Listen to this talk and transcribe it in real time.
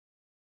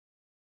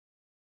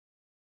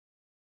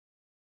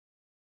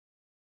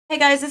Hey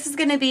guys, this is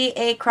going to be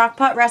a crock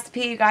pot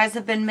recipe. You guys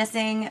have been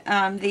missing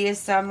these,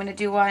 so I'm going to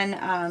do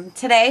one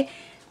today.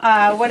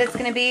 What it's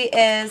going to be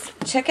is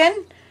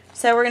chicken.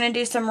 So we're going to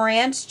do some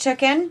ranch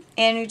chicken,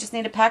 and you just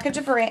need a package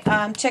of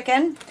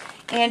chicken,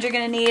 and you're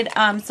going to need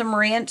some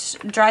ranch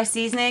dry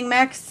seasoning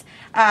mix.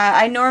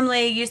 I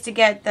normally used to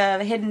get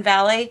the Hidden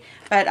Valley,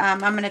 but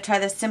I'm going to try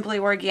the Simply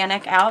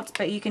Organic out,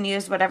 but you can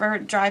use whatever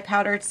dry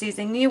powdered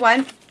seasoning you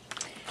want.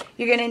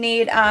 You're going to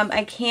need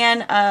a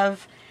can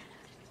of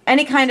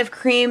any kind of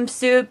cream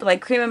soup, like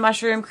cream of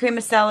mushroom, cream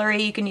of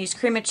celery. You can use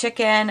cream of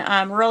chicken,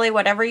 really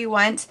whatever you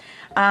want.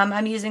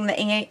 I'm using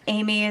the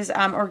Amy's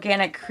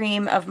organic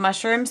cream of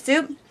mushroom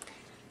soup.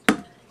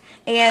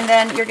 And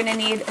then you're going to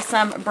need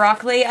some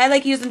broccoli. I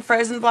like using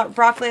frozen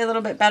broccoli a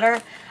little bit better,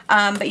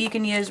 but you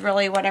can use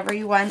really whatever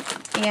you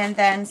want. And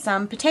then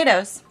some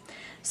potatoes.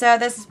 So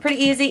this is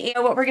pretty easy.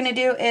 And what we're going to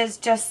do is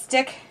just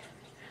stick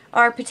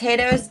our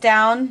potatoes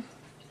down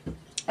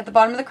at the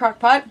bottom of the crock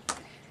pot.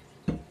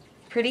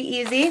 Pretty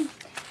easy.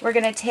 We're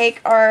going to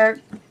take our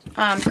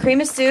cream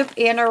of soup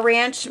and our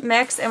ranch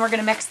mix, and we're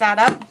going to mix that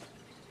up.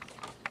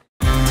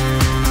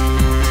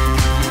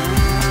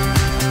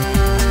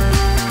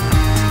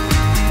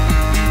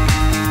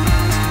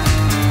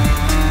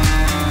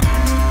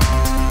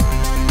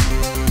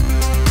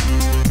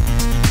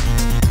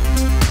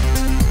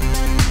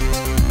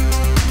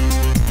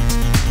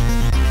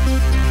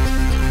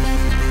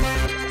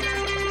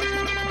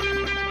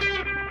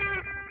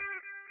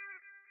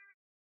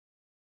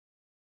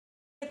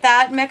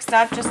 That mixed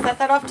up, just set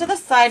that off to the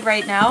side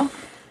right now.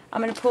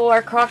 I'm going to pull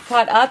our crock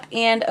pot up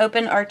and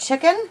open our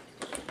chicken.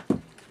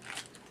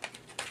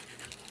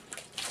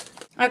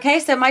 Okay,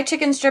 so my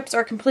chicken strips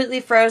are completely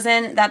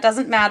frozen. That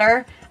doesn't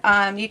matter.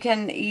 You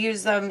can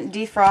use them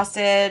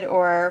defrosted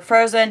or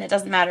frozen. It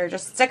doesn't matter.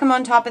 Just stick them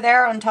on top of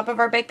there, on top of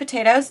our baked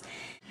potatoes.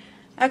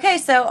 Okay,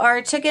 so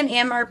our chicken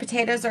and our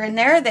potatoes are in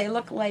there. They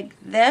look like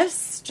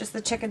this, just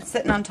the chicken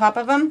sitting on top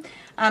of them.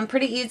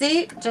 Pretty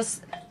easy.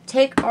 Just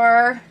take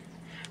our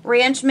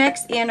ranch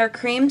mix and our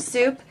cream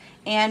soup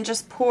and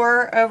just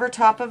pour over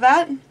top of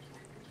that.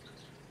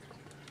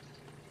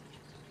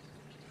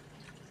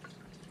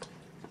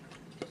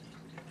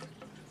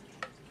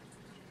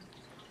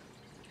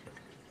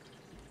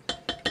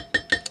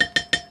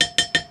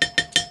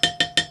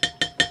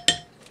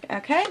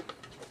 Okay.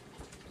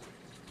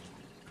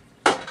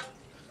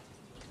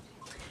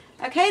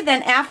 Okay,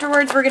 then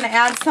afterwards we're going to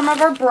add some of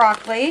our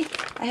broccoli.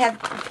 I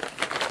have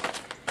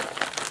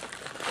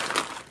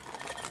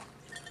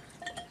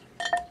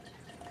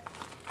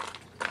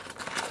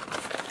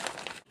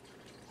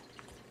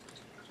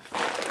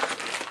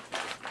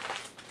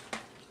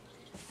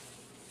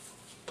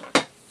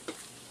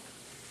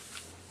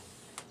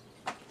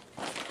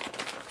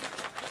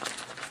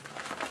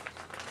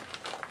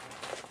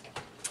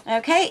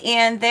Okay,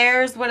 and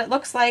there's what it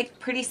looks like.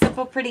 Pretty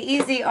simple, pretty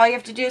easy. All you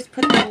have to do is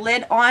put the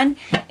lid on,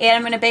 and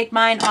I'm going to bake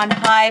mine on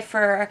high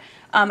for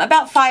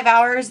about 5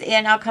 hours,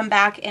 and I'll come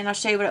back and I'll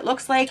show you what it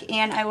looks like,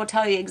 and I will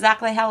tell you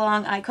exactly how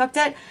long I cooked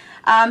it.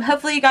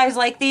 Hopefully you guys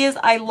like these.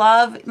 I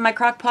love my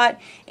crock pot,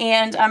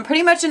 and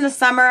pretty much in the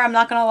summer, I'm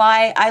not going to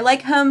lie, I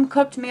like home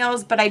cooked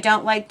meals, but I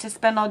don't like to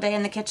spend all day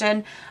in the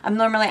kitchen. I'm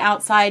normally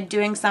outside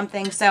doing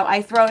something, so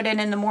I throw it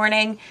in the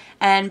morning,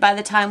 and by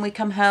the time we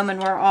come home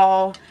and we're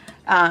all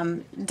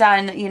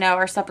done, you know,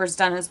 our supper's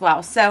done as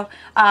well. So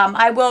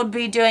I will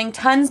be doing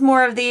tons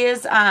more of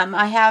these.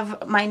 I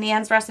have my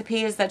Nan's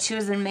recipes that she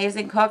was an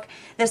amazing cook.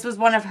 This was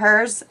one of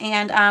hers,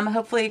 and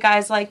hopefully you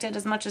guys liked it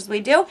as much as we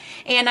do.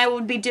 And I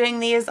will be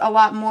doing these a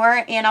lot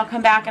more, and I'll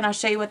come back and I'll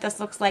show you what this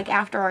looks like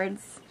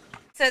afterwards.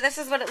 So this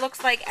is what it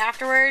looks like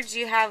afterwards.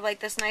 You have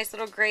like this nice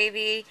little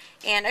gravy,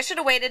 and I should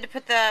have waited to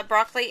put the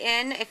broccoli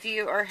in. If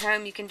you are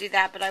home, you can do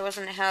that, but I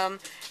wasn't at home.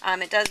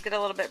 It does get a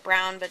little bit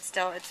brown, but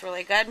still it's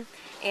really good.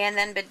 And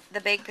then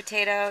the baked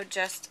potato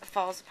just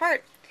falls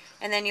apart.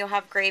 And then you'll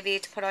have gravy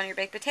to put on your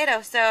baked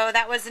potato. So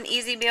that was an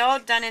easy meal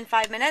done in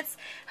 5 minutes.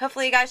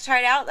 Hopefully you guys try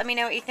it out. Let me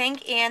know what you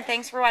think, and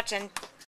thanks for watching.